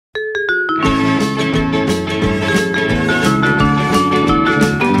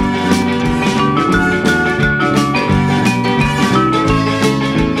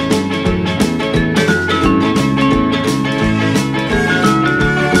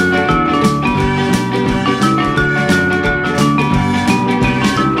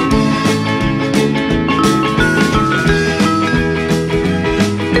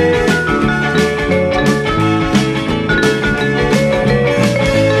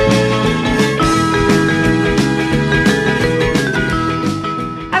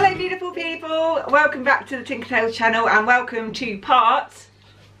to the Tinkertails channel and welcome to part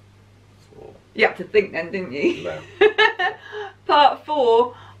 4. You had to think then, didn't you? No. Part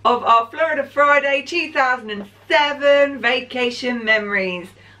 4 of our Florida Friday 2007 vacation memories.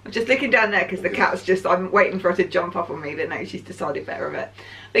 I'm just looking down there because the cat's just, I'm waiting for her to jump up on me, but no, she's decided better of it.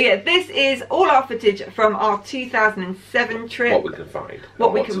 But yeah, this is all our footage from our 2007 trip. What we can find.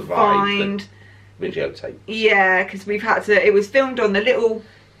 What we can find. Videotape. Yeah, because we've had to, it was filmed on the little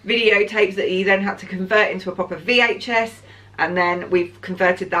videotapes that you then had to convert into a proper VHS, and then we've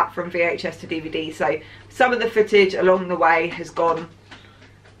converted that from VHS to DVD. So some of the footage along the way has gone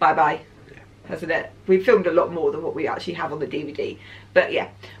bye-bye, hasn't it? We filmed a lot more than what we actually have on the DVD. But yeah,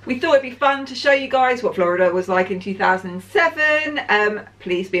 we thought it'd be fun to show you guys what Florida was like in 2007.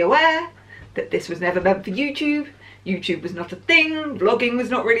 Please be aware that this was never meant for YouTube. YouTube was not a thing, vlogging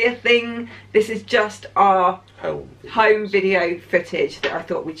was not really a thing. This is just our home video footage that I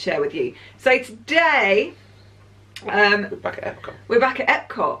thought we'd share with you. So today, we're back at Epcot. We're back at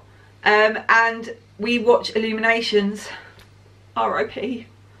Epcot, and we watch Illuminations, RIP,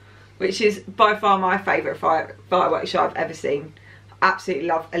 which is by far my favourite fireworks show I've ever seen. Absolutely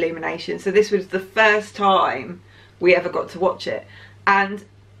love Illumination. So this was the first time we ever got to watch it, and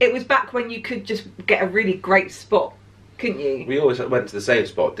it was back when you could just get a really great spot, couldn't you? We always went to the same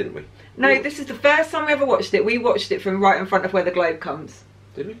spot, didn't we? No, this is the first time we ever watched it. We watched it from right in front of where the globe comes.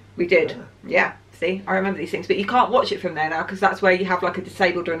 Did we? We did. Yeah. See, I remember these things. But you can't watch it from there now because that's where you have like a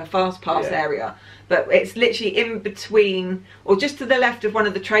disabled or a fast pass area. But it's literally in between, or just to the left of one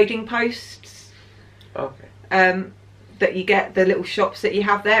of the trading posts. Okay. That you get the little shops that you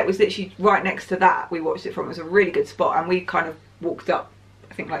have there. It was literally right next to that. We watched it from. It was a really good spot, and we kind of walked up,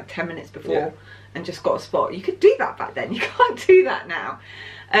 I think like 10 minutes before, and just got a spot. You could do that back then. You can't do that now.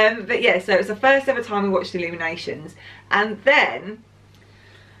 But yeah, so it was the first ever time we watched Illuminations, and then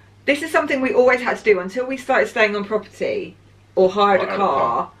this is something we always had to do until we started staying on property or hired a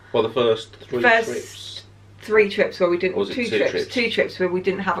car. Well, the first three trips where we didn't. Or was it two trips where we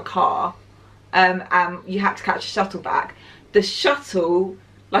didn't have a car. You had to catch a shuttle back. The shuttle,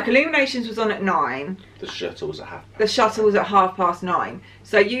 like Illuminations was on at 9. The shuttle was at 9:30. The shuttle was at 9:30.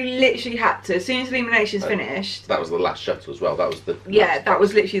 So you literally had to, as soon as Illuminations finished. That was the last shuttle as well. That was the that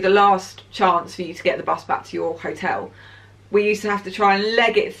was literally the last chance for you to get the bus back to your hotel. We used to have to try and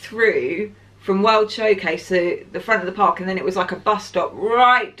leg it through from World Showcase to the front of the park, and then it was like a bus stop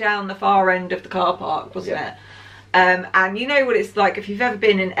right down the far end of the car park, wasn't it? And you know what it's like if you've ever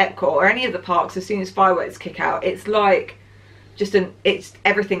been in Epcot or any of the parks. As soon as fireworks kick out, it's like just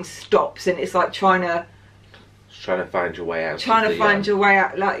everything stops, and it's like trying to find your way out. Your way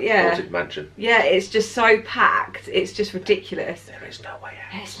out, like Haunted Mansion. Yeah, it's just so packed. It's just ridiculous. There is no way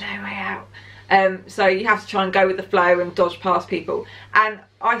out. There's no way out. So you have to try and go with the flow and dodge past people. And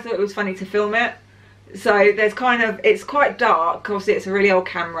I thought it was funny to film it. So there's kind of, it's quite dark. Obviously, it's a really old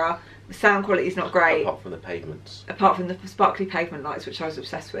camera. The sound quality is not great. Apart from the pavements. Apart from the sparkly pavement lights, which I was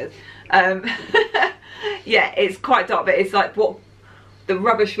obsessed with. Yeah, it's quite dark, but it's like what the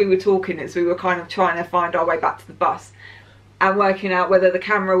rubbish we were talking is. We were kind of trying to find our way back to the bus and working out whether the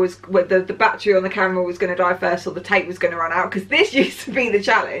camera was, whether the battery on the camera was going to die first or the tape was going to run out, because this used to be the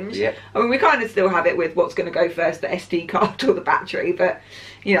challenge. Yeah. I mean, we kind of still have it with what's going to go first, the SD card or the battery, but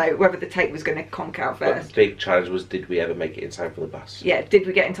you know, whether the tape was going to conk out first. But the big challenge was, did we ever make it in time for the bus? Yeah, did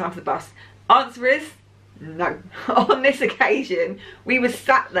we get in time for the bus? Answer is no. On this occasion, we were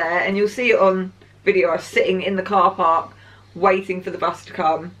sat there, and you'll see it on video, I was sitting in the car park waiting for the bus to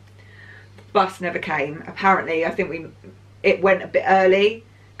come. The bus never came. Apparently, I think it went a bit early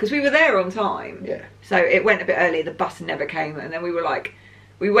because we were there on time. Yeah. So it went a bit early, the bus never came, and then we were like,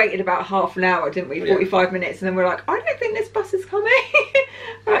 we waited about half an hour, didn't we? 45 minutes, and then we're like, I don't think this bus is coming.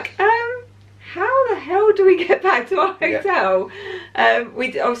 We're like, how the hell do we get back to our hotel?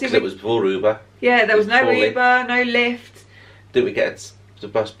 We obviously it was before Uber. Yeah, there was no Uber, no lift. Did we get the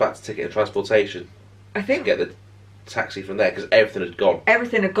bus back to Ticket and Transportation? I think. To get the taxi from there, because everything had gone.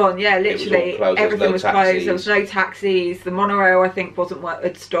 Everything had gone, yeah, literally. Everything was closed. There was no taxis. The monorail, I think,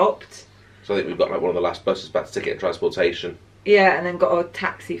 had stopped. So I think we've got like one of the last buses back to Ticket and Transportation. Yeah, and then got a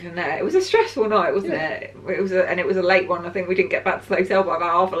taxi from there. It was a stressful night, wasn't it? It was and it was a late one. I think we didn't get back to the hotel by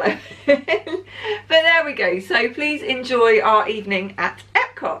about 11:30. But there we go. So please enjoy our evening at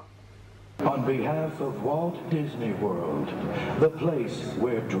Epcot. On behalf of Walt Disney World, the place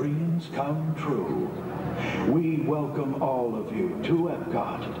where dreams come true, we welcome all of you to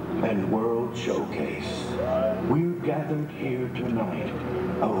Epcot and World Showcase. We're gathered here tonight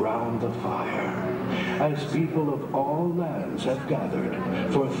around the fire, as people of all lands have gathered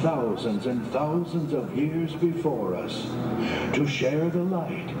for thousands and thousands of years before us to share the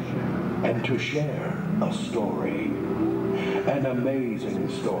light and to share a story. An amazing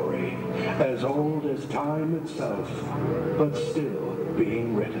story, as old as time itself, but still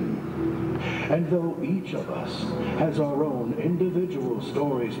being written. And though each of us has our own individual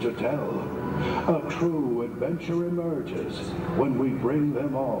stories to tell, a true adventure emerges when we bring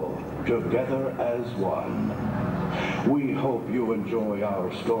them all together as one. We hope you enjoy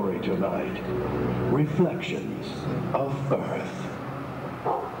our story tonight, Reflections of Earth.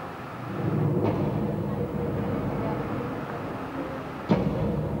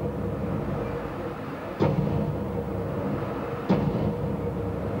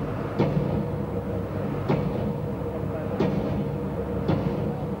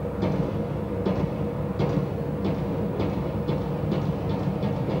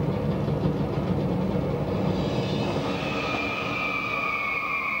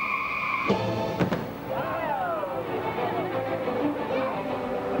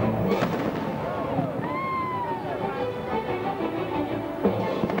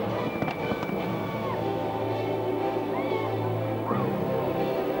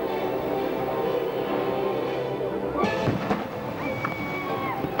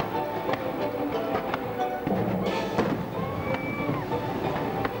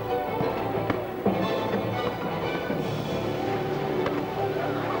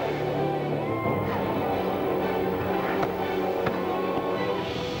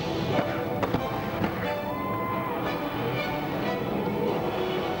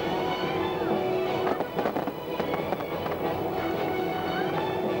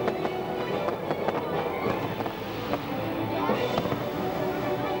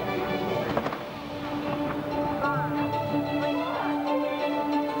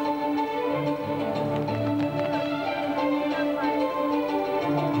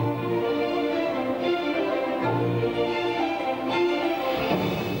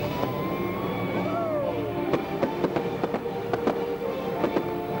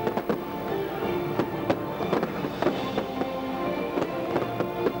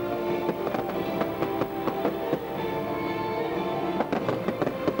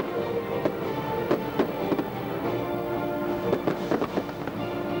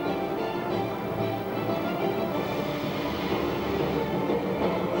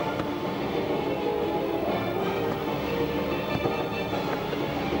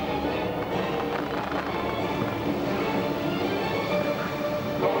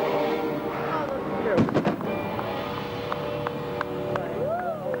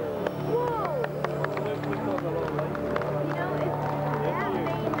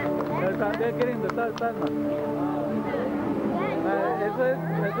 Está queriendo, está más. Eso es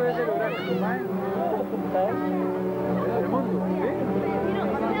el lugar que tu madre, el mundo, ¿sí?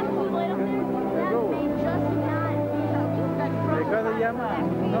 El robo. ¿De qué se llama?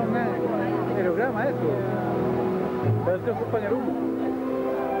 No, el holograma, eso. Pero es que ocupa el humo.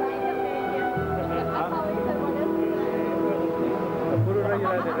 El puro rayo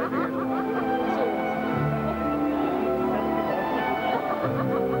láser.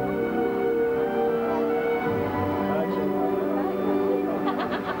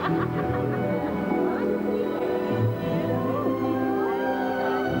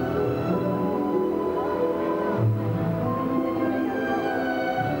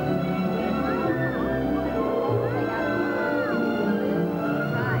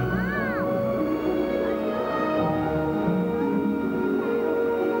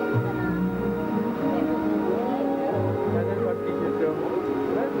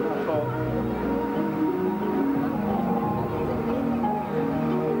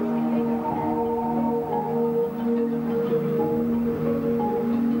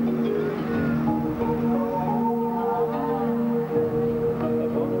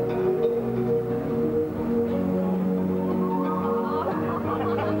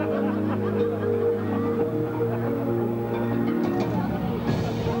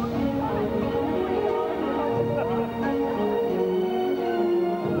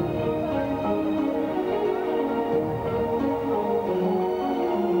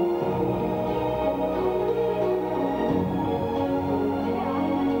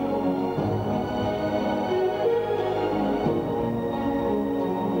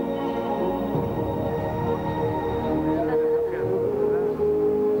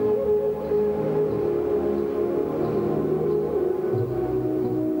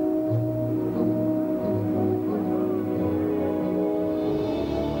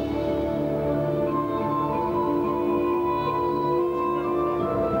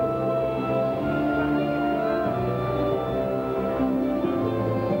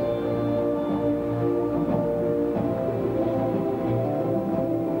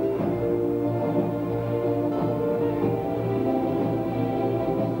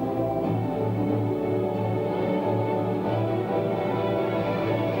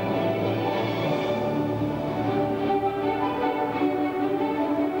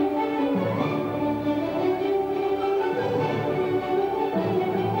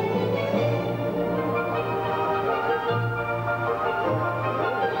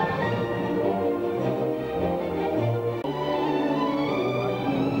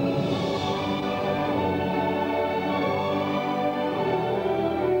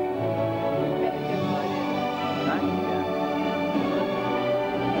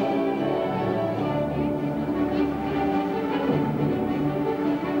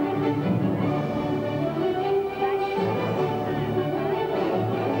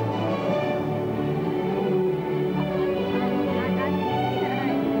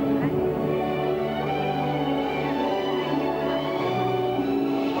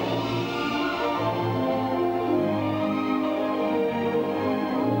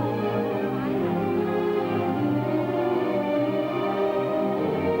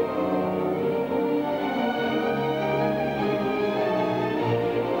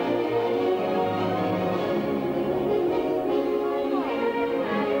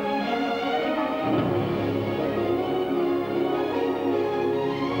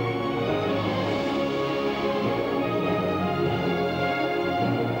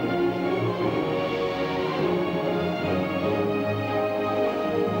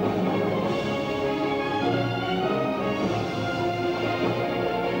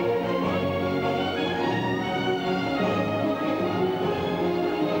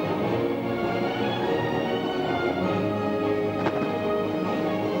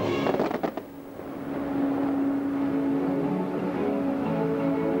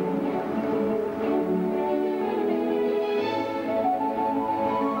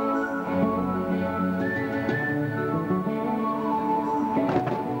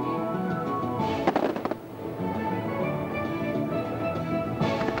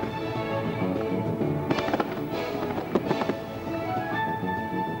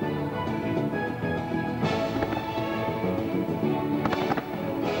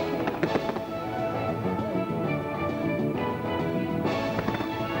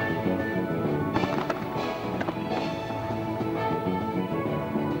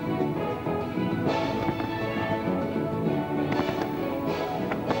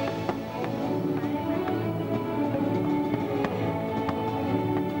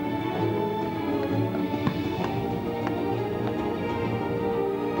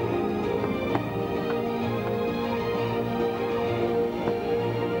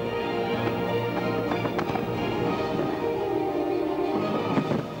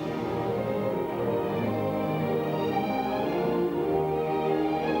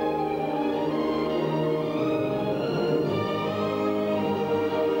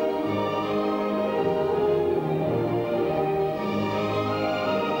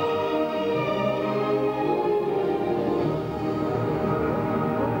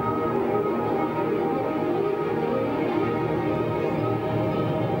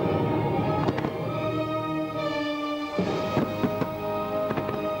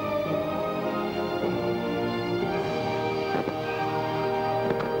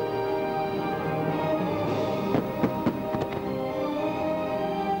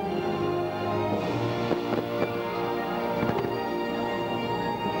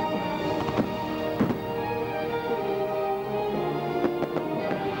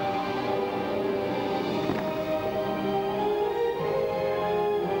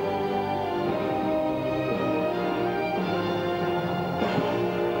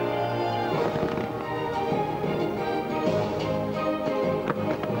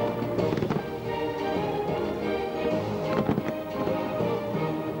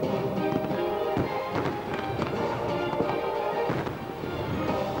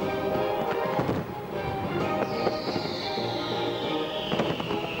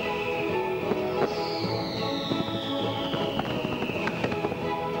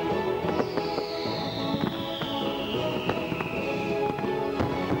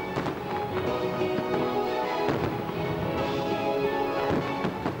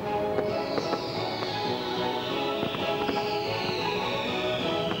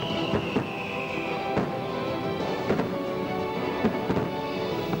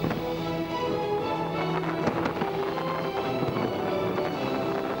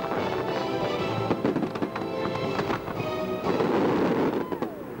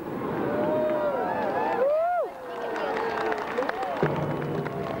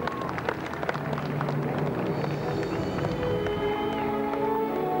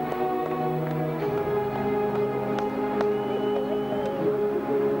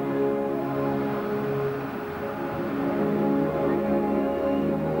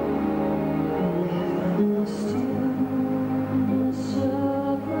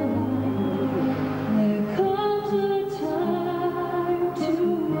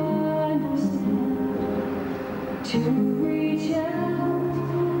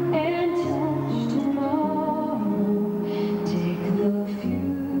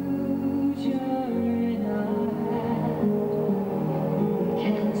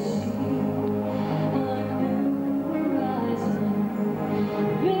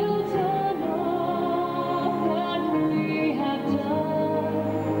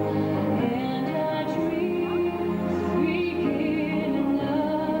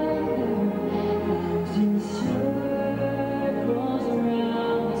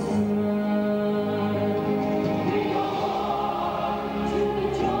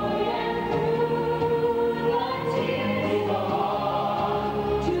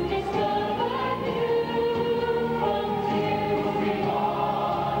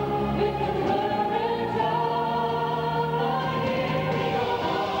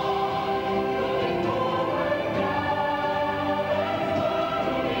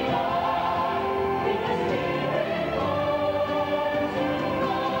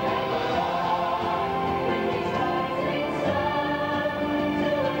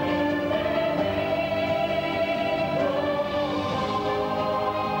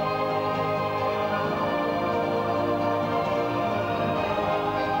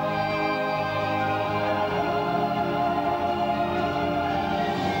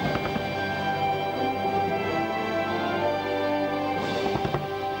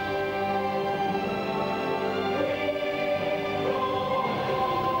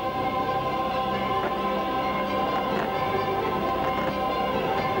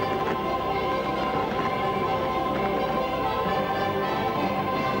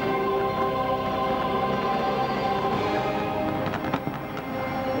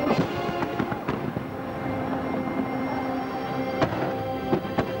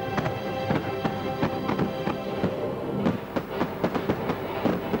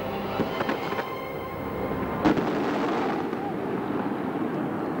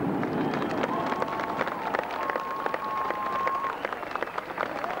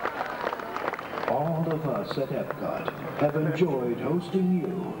 us at Epcot have enjoyed hosting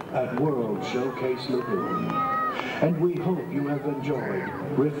you at World Showcase Lagoon. And we hope you have enjoyed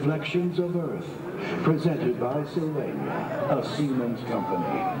Reflections of Earth, presented by Sylvania, a Siemens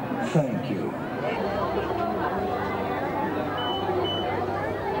company. Thank you.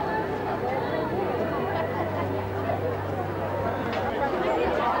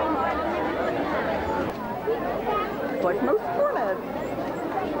 Like most corners.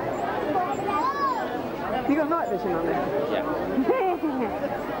 You got night vision on it? Yeah.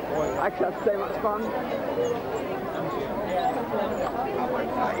 I could have so much fun.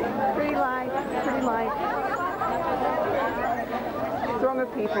 Pretty light, pretty light. Throng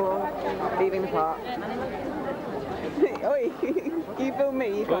of people leaving the park. Oi, you film me,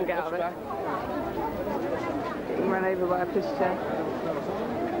 you can't get out of it. Getting run over by a pushchair.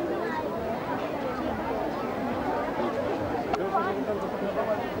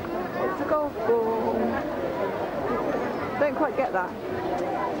 It's a golf ball. Don't quite get that.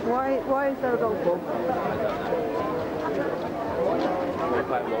 Why is there a golf ball?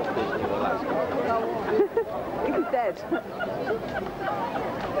 Like Walt Disney World, that's He's dead.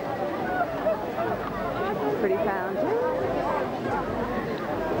 Pretty fountain.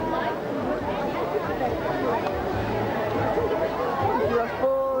 You're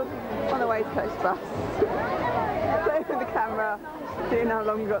bored on the way to catch the bus. Play with the camera, seeing how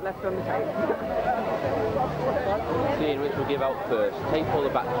long we've got left on the tape. seeing which we'll give out first. Tape or the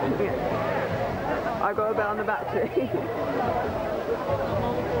battery? Yeah. I've got a bet on the battery.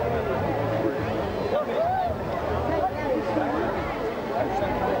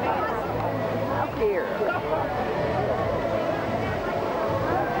 Up here.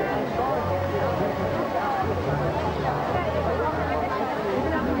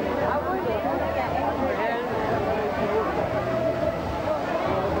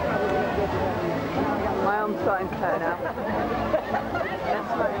 My arm's starting to hurt now.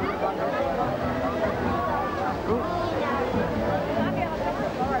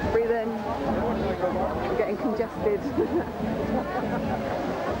 Breathe in. I'm getting congested.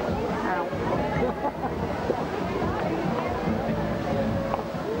 Ow.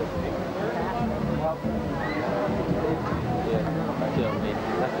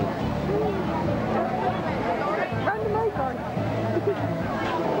 Random icon.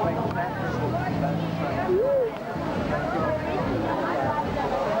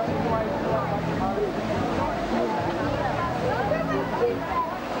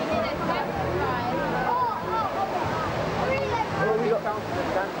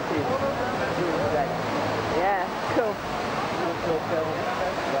 Yeah, cool.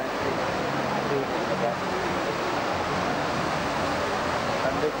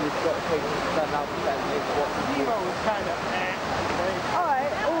 And if you've got to take 10 out of 10,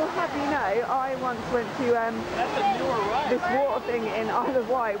 Alright, well, have you know, I once went to this water thing in Isle of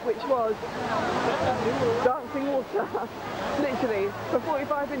Wight, which was dancing water. Literally, for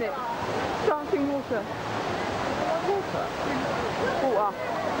 45 minutes. Dancing water. Water.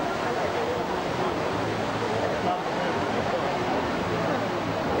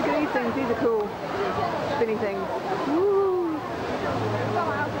 Look at these things, these are cool. Spinny things. Woo.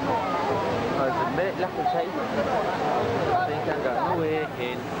 there's a minute left to take. So you can go nowhere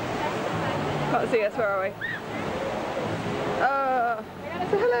in. Can't see us, where are we?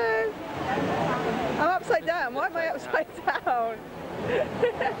 So hello! I'm upside down, why am I upside down?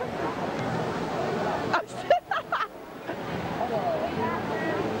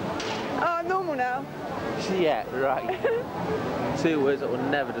 Oh, I'm normal now. Yeah, right. 2 words that will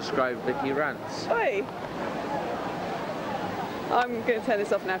never describe Vicky rants. Oi! I'm going to turn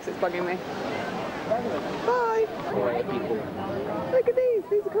this off now because it's bugging me. Bye! Alright, people. Look at these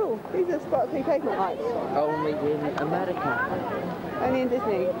are cool. These are sparkly pavement lights. Only in America. Only in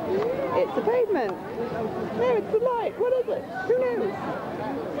Disney. It's a pavement. No, it's the light. What is it? Who knows?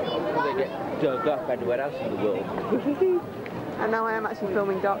 They get dug up anywhere else in the world. And now I am actually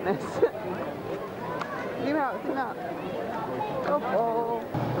filming darkness. Zoom out, zoom out. Oh,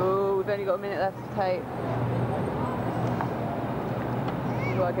 we've only got a minute left to tape.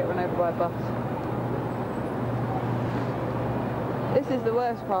 Before I get run over by a bus. This is the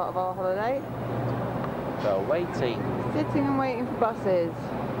worst part of our holiday. So waiting. Sitting and waiting for buses.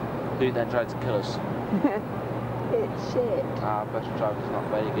 Who then tried to kill us? It's shit. Our bus driver's not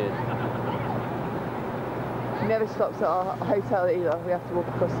very good. He never stops at our hotel either. We have to walk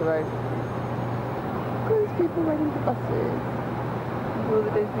across the road. There's people waiting for buses. All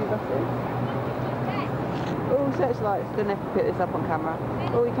the Disney buses. Oh, searchlights. Don't know if we put this up on camera.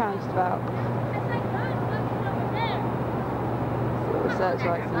 Oh, we can just about. Little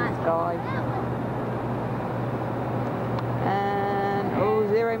searchlights in the sky.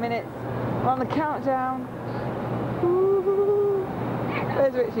 0 minutes. We're on the countdown. Woo-hoo.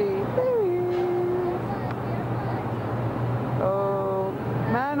 Where's Richie? There he is. Oh,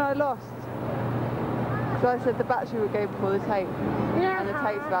 man, I lost. So I said the battery would go before the tape. And the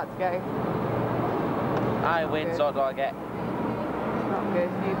tape's about to go. I win, so what do I get? Not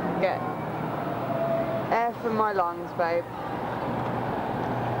good. You get air from my lungs, babe.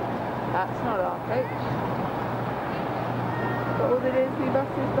 That's not our coach. But all the Disney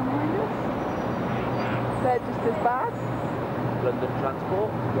buses behind us. They're just as bad. London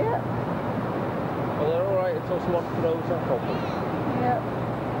Transport? Yeah. Well, they're alright until someone throws a problem. Yep.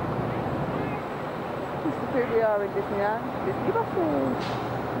 This is who we are in Disneyland. Disney buses.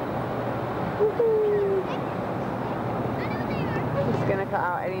 Woohoo! This is going to cut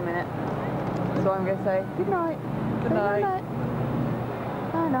out any minute. So I'm going to say good night. Good night. Night.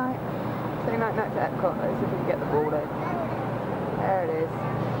 Night night. Say night night to Epcot though, so if we can get the ball in. There it is.